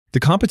The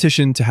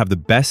competition to have the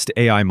best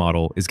AI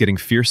model is getting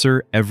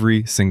fiercer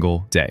every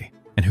single day.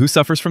 And who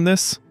suffers from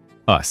this?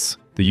 Us,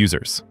 the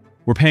users.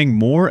 We're paying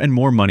more and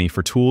more money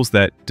for tools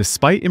that,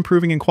 despite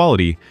improving in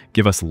quality,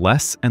 give us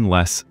less and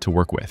less to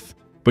work with.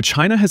 But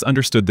China has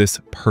understood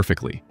this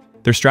perfectly.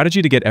 Their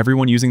strategy to get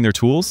everyone using their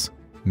tools?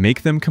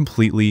 Make them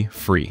completely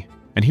free.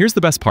 And here's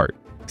the best part.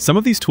 Some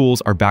of these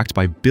tools are backed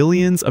by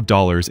billions of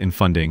dollars in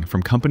funding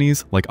from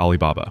companies like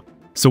Alibaba.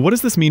 So what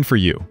does this mean for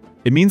you?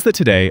 It means that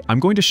today, I'm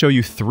going to show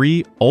you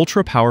 3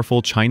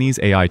 ultra-powerful Chinese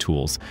AI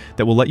tools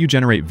that will let you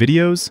generate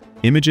videos,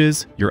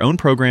 images, your own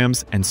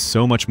programs, and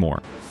so much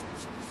more.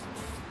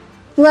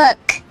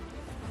 Look,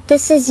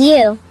 this is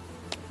you.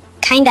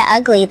 Kinda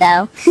ugly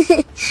though,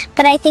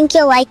 but I think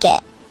you'll like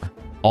it.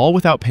 All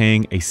without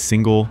paying a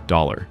single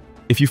dollar.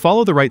 If you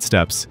follow the right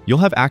steps, you'll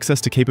have access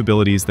to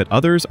capabilities that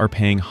others are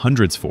paying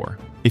hundreds for.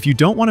 If you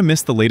don't want to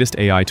miss the latest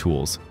AI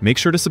tools, make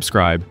sure to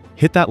subscribe,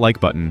 hit that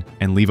like button,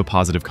 and leave a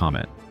positive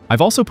comment. I've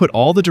also put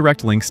all the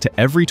direct links to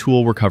every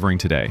tool we're covering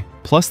today,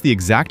 plus the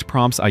exact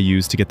prompts I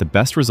use to get the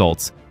best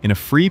results in a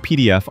free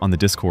PDF on the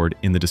Discord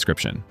in the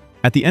description.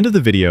 At the end of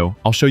the video,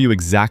 I'll show you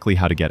exactly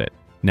how to get it.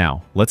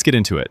 Now, let's get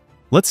into it.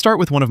 Let's start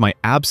with one of my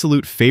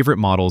absolute favorite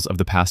models of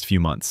the past few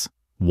months,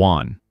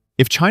 Qwen.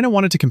 If China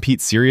wanted to compete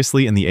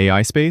seriously in the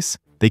AI space,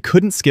 they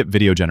couldn't skip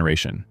video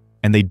generation,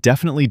 and they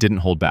definitely didn't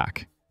hold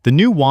back. The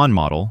new Qwen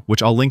model,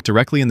 which I'll link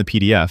directly in the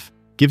PDF,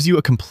 gives you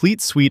a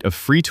complete suite of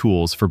free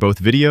tools for both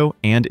video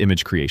and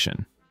image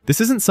creation.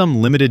 This isn't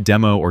some limited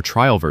demo or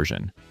trial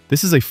version.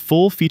 This is a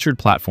full-featured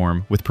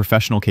platform with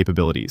professional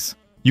capabilities.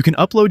 You can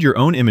upload your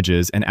own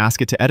images and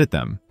ask it to edit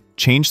them,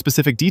 change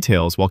specific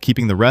details while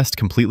keeping the rest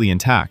completely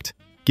intact,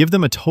 give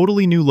them a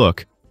totally new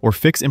look, or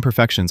fix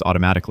imperfections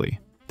automatically.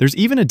 There's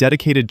even a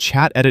dedicated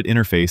chat edit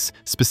interface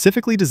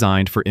specifically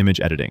designed for image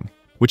editing,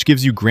 which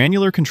gives you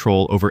granular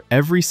control over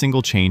every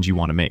single change you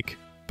want to make.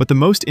 But the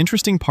most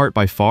interesting part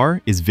by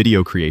far is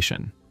video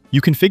creation.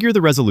 You configure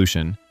the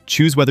resolution,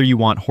 choose whether you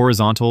want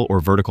horizontal or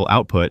vertical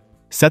output,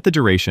 set the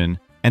duration,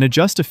 and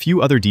adjust a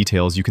few other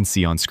details you can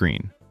see on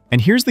screen.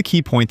 And here's the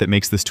key point that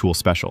makes this tool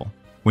special.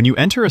 When you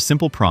enter a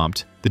simple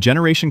prompt, the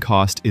generation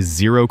cost is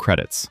 0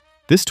 credits.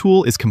 This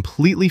tool is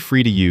completely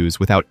free to use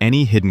without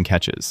any hidden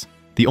catches.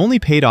 The only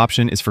paid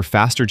option is for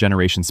faster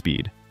generation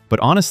speed. But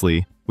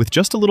honestly, with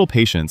just a little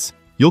patience,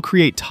 you'll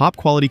create top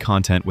quality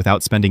content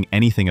without spending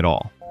anything at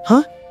all.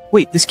 Huh?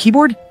 Wait, this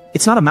keyboard?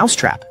 It's not a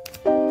mousetrap.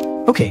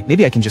 Okay,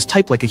 maybe I can just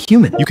type like a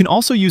human. You can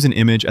also use an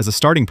image as a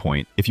starting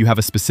point if you have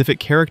a specific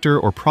character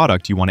or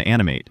product you want to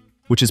animate,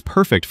 which is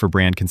perfect for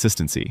brand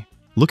consistency.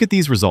 Look at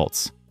these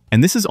results.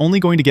 And this is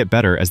only going to get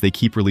better as they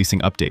keep releasing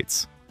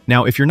updates.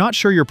 Now, if you're not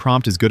sure your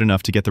prompt is good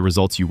enough to get the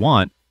results you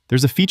want,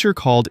 there's a feature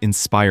called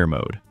Inspire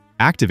Mode.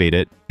 Activate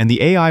it, and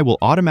the AI will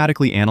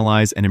automatically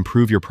analyze and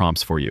improve your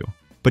prompts for you.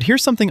 But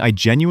here's something I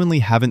genuinely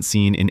haven't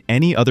seen in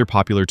any other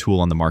popular tool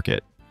on the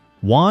market.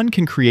 Qwen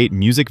can create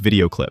music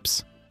video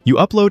clips. You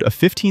upload a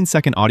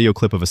 15-second audio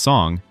clip of a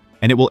song,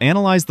 and it will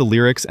analyze the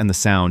lyrics and the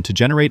sound to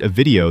generate a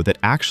video that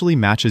actually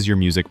matches your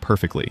music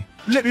perfectly.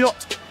 Step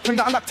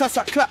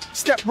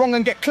wrong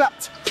and get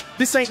clapped.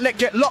 This ain't let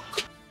get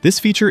locked. This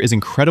feature is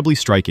incredibly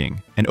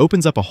striking and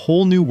opens up a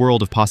whole new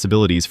world of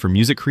possibilities for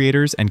music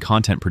creators and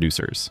content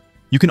producers.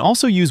 You can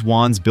also use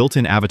Qwen's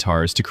built-in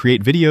avatars to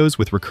create videos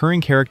with recurring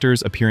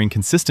characters appearing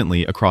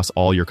consistently across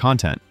all your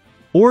content.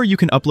 Or you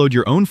can upload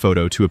your own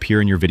photo to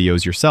appear in your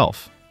videos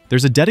yourself.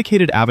 There's a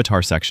dedicated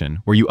avatar section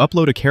where you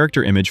upload a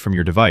character image from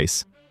your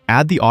device,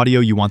 add the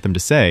audio you want them to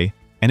say,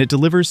 and it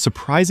delivers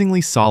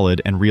surprisingly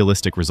solid and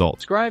realistic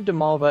results. Subscribe to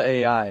Malva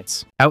AI.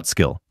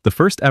 Outskill, the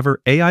first ever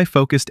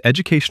AI-focused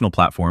educational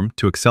platform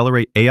to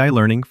accelerate AI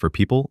learning for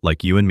people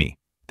like you and me.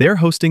 They're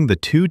hosting the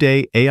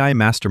 2-day AI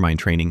Mastermind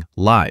training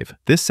live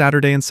this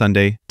Saturday and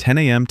Sunday, 10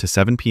 a.m. to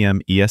 7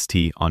 p.m.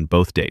 EST on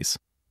both days.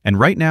 And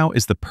right now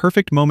is the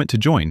perfect moment to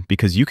join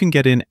because you can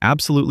get in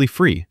absolutely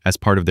free as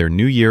part of their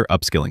New Year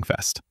Upskilling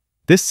Fest.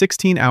 This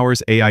 16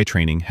 hours AI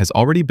training has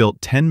already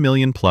built 10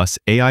 million plus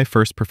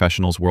AI-first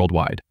professionals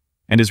worldwide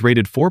and is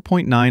rated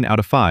 4.9 out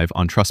of 5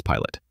 on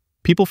Trustpilot.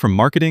 People from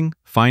marketing,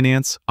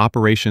 finance,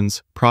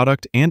 operations,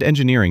 product, and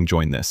engineering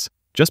join this,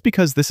 just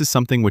because this is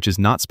something which is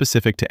not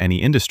specific to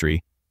any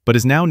industry, but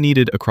is now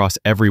needed across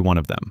every one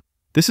of them.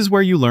 This is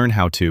where you learn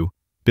how to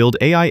build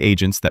AI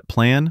agents that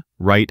plan,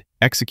 write,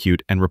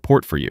 execute, and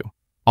report for you.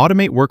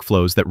 Automate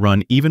workflows that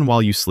run even while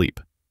you sleep.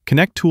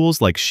 Connect tools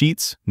like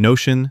Sheets,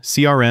 Notion,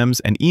 CRMs,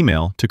 and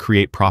email to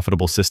create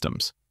profitable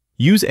systems.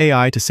 Use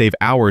AI to save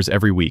hours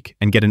every week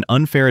and get an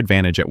unfair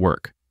advantage at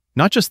work.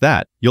 Not just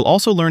that, you'll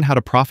also learn how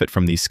to profit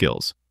from these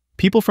skills.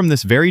 People from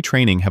this very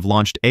training have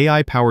launched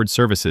AI-powered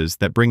services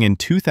that bring in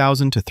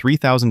 $2,000 to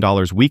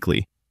 $3,000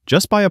 weekly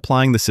just by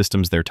applying the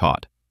systems they're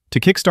taught. To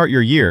kickstart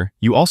your year,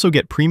 you also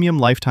get premium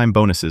lifetime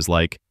bonuses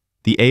like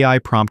the AI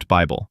Prompt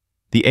Bible,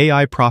 the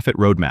AI Profit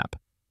Roadmap,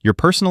 your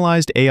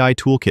personalized AI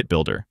Toolkit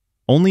Builder,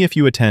 only if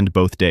you attend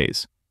both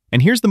days.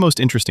 And here's the most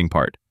interesting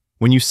part.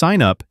 When you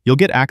sign up, you'll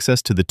get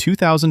access to the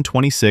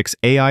 2026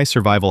 AI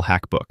Survival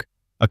Hackbook,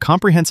 a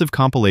comprehensive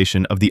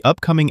compilation of the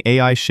upcoming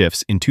AI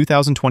shifts in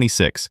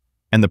 2026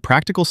 and the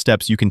practical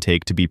steps you can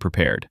take to be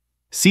prepared.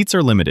 Seats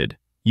are limited.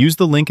 Use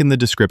the link in the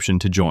description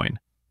to join.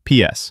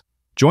 P.S.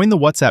 Join the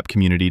WhatsApp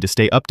community to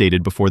stay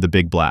updated before the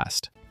big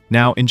blast.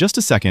 Now, in just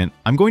a second,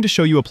 I'm going to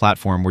show you a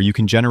platform where you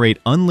can generate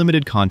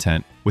unlimited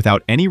content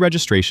without any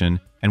registration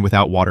and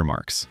without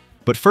watermarks.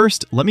 But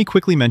first, let me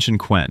quickly mention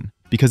Qwen,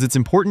 because it's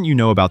important you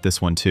know about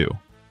this one too.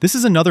 This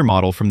is another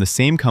model from the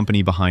same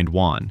company behind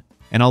Qwen,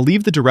 and I'll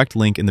leave the direct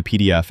link in the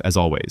PDF as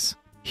always.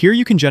 Here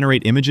you can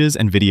generate images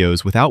and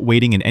videos without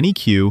waiting in any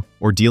queue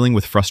or dealing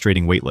with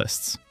frustrating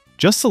waitlists.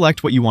 Just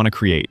select what you want to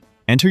create,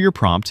 enter your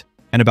prompt,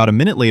 and about a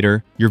minute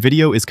later, your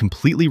video is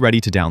completely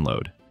ready to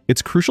download.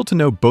 It's crucial to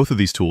know both of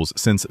these tools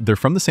since they're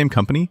from the same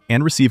company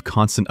and receive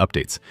constant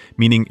updates,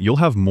 meaning you'll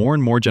have more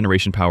and more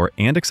generation power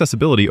and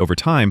accessibility over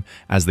time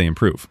as they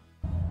improve.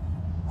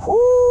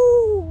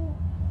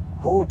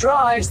 Who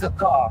drives the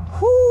car?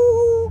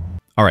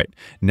 All right,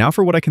 now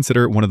for what I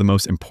consider one of the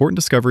most important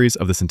discoveries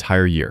of this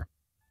entire year,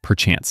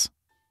 Perchance.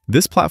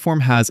 This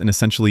platform has an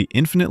essentially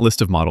infinite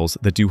list of models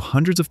that do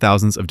hundreds of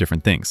thousands of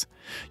different things.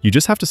 You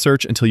just have to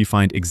search until you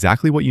find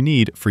exactly what you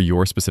need for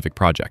your specific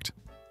project.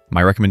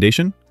 My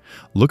recommendation?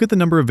 Look at the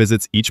number of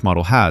visits each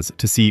model has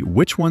to see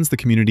which ones the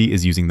community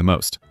is using the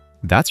most.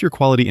 That's your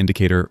quality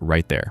indicator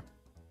right there.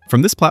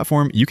 From this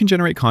platform, you can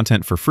generate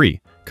content for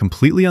free,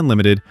 completely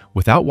unlimited,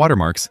 without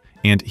watermarks,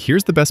 and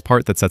here's the best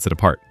part that sets it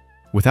apart,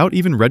 without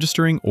even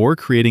registering or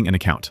creating an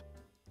account.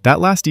 That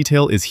last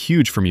detail is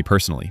huge for me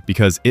personally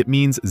because it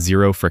means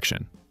zero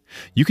friction.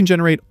 You can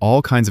generate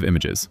all kinds of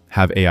images,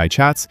 have AI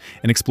chats,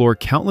 and explore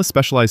countless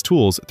specialized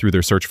tools through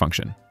their search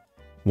function.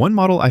 One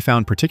model I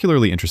found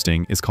particularly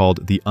interesting is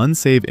called the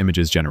Unsave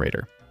Images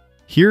Generator.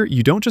 Here,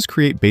 you don't just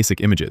create basic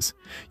images.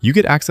 You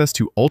get access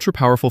to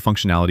ultra-powerful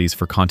functionalities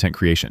for content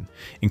creation,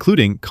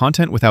 including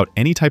content without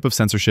any type of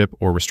censorship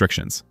or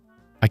restrictions.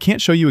 I can't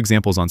show you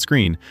examples on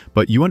screen,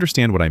 but you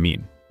understand what I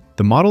mean.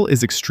 The model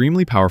is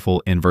extremely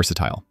powerful and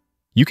versatile.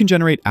 You can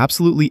generate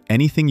absolutely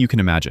anything you can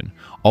imagine,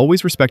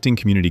 always respecting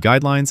community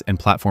guidelines and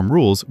platform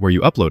rules where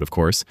you upload, of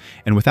course,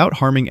 and without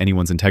harming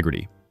anyone's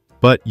integrity.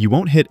 But you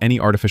won't hit any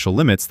artificial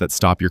limits that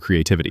stop your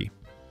creativity.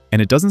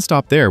 And it doesn't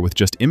stop there with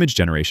just image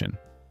generation.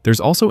 There's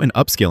also an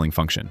upscaling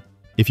function.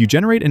 If you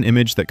generate an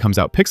image that comes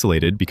out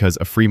pixelated because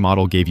a free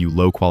model gave you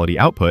low-quality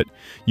output,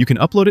 you can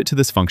upload it to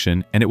this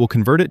function and it will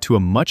convert it to a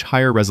much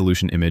higher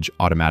resolution image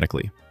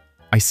automatically.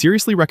 I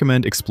seriously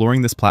recommend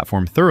exploring this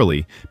platform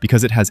thoroughly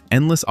because it has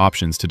endless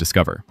options to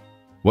discover.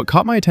 What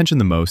caught my attention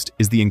the most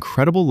is the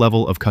incredible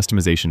level of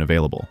customization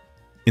available.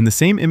 In the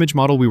same image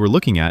model we were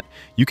looking at,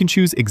 you can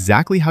choose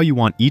exactly how you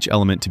want each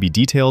element to be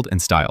detailed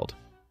and styled.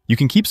 You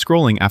can keep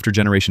scrolling after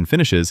generation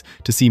finishes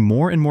to see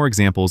more and more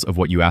examples of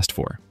what you asked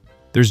for.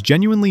 There's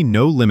genuinely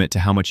no limit to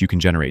how much you can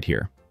generate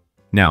here.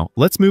 Now,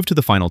 let's move to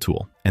the final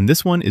tool, and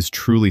this one is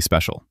truly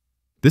special.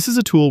 This is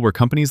a tool where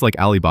companies like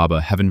Alibaba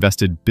have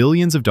invested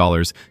billions of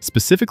dollars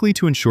specifically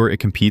to ensure it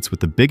competes with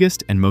the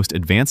biggest and most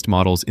advanced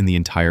models in the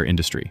entire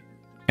industry.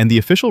 And the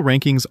official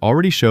rankings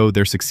already show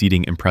they're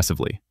succeeding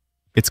impressively.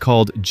 It's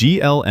called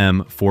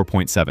GLM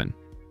 4.7.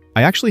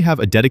 I actually have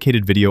a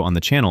dedicated video on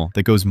the channel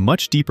that goes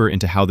much deeper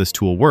into how this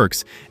tool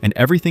works and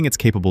everything it's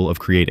capable of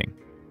creating.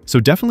 So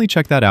definitely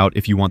check that out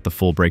if you want the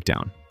full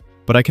breakdown.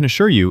 But I can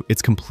assure you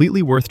it's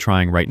completely worth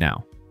trying right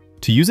now.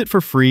 To use it for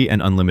free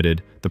and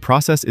unlimited, the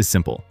process is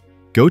simple.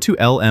 Go to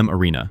LM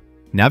Arena,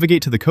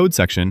 navigate to the code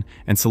section,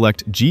 and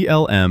select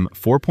GLM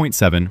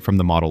 4.7 from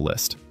the model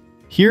list.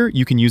 Here,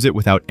 you can use it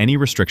without any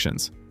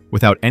restrictions.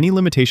 Without any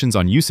limitations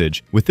on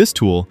usage, with this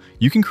tool,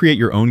 you can create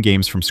your own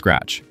games from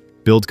scratch,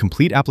 build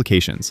complete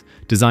applications,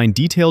 design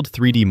detailed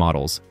 3D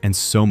models, and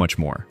so much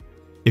more.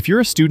 If you're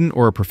a student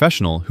or a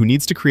professional who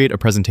needs to create a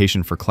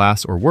presentation for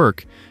class or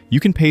work, you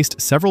can paste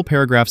several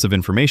paragraphs of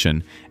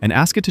information and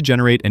ask it to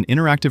generate an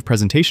interactive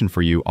presentation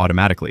for you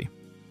automatically.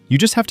 You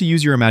just have to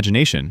use your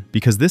imagination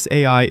because this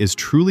AI is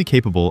truly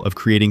capable of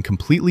creating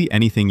completely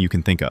anything you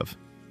can think of.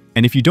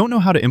 And if you don't know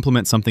how to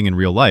implement something in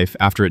real life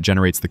after it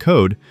generates the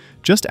code,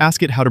 just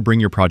ask it how to bring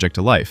your project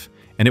to life,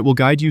 and it will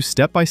guide you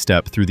step by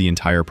step through the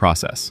entire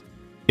process.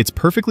 It's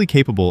perfectly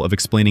capable of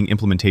explaining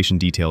implementation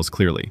details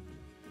clearly.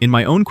 In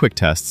my own quick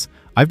tests,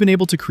 I've been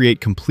able to create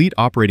complete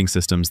operating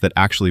systems that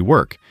actually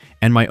work,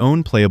 and my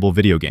own playable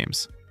video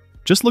games.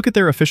 Just look at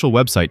their official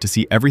website to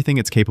see everything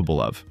it's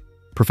capable of.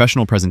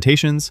 Professional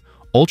presentations,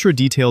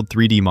 ultra-detailed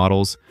 3D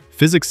models,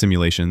 physics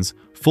simulations,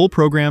 full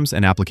programs,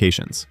 and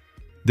applications.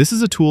 This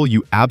is a tool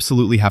you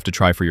absolutely have to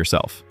try for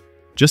yourself.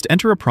 Just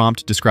enter a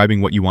prompt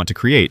describing what you want to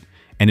create,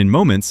 and in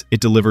moments, it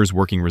delivers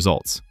working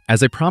results.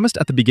 As I promised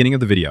at the beginning of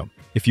the video,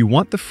 if you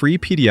want the free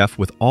PDF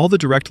with all the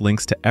direct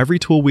links to every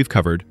tool we've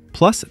covered,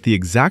 plus the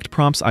exact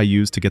prompts I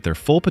use to get their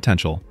full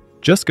potential,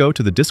 just go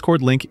to the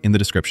Discord link in the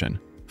description.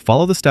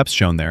 Follow the steps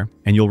shown there,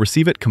 and you'll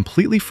receive it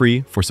completely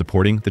free for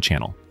supporting the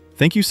channel.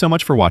 Thank you so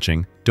much for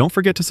watching. Don't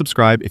forget to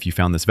subscribe if you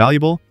found this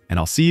valuable, and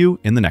I'll see you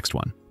in the next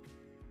one.